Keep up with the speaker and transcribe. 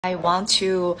I want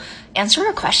to answer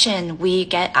a question we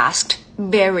get asked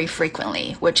very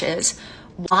frequently, which is,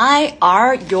 why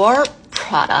are your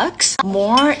products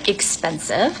more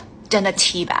expensive than a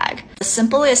tea bag? The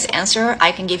simplest answer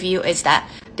I can give you is that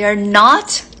they're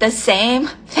not the same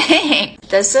thing.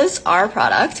 This is our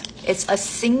product. It's a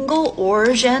single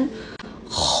origin,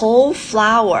 whole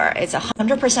flower. It's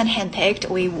 100% handpicked.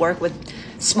 We work with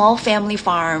small family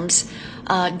farms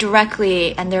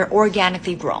directly, and they're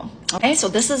organically grown. Okay, so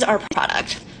this is our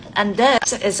product, and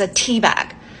this is a tea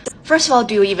bag. First of all,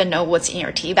 do you even know what's in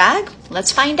your tea bag?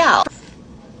 Let's find out.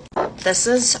 This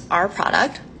is our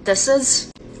product. This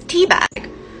is tea bag.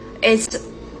 It's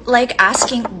like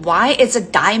asking, why is a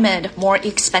diamond more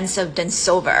expensive than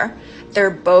silver? They're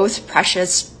both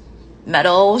precious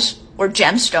metals or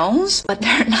gemstones, but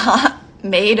they're not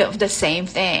made of the same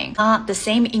thing, not the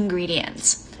same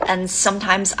ingredients. And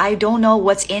sometimes I don't know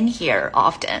what's in here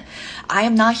often. I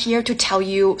am not here to tell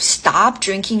you, stop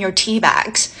drinking your tea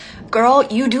bags. Girl,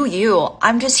 you do you.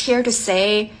 I'm just here to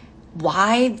say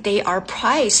why they are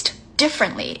priced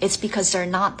differently. It's because they're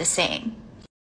not the same.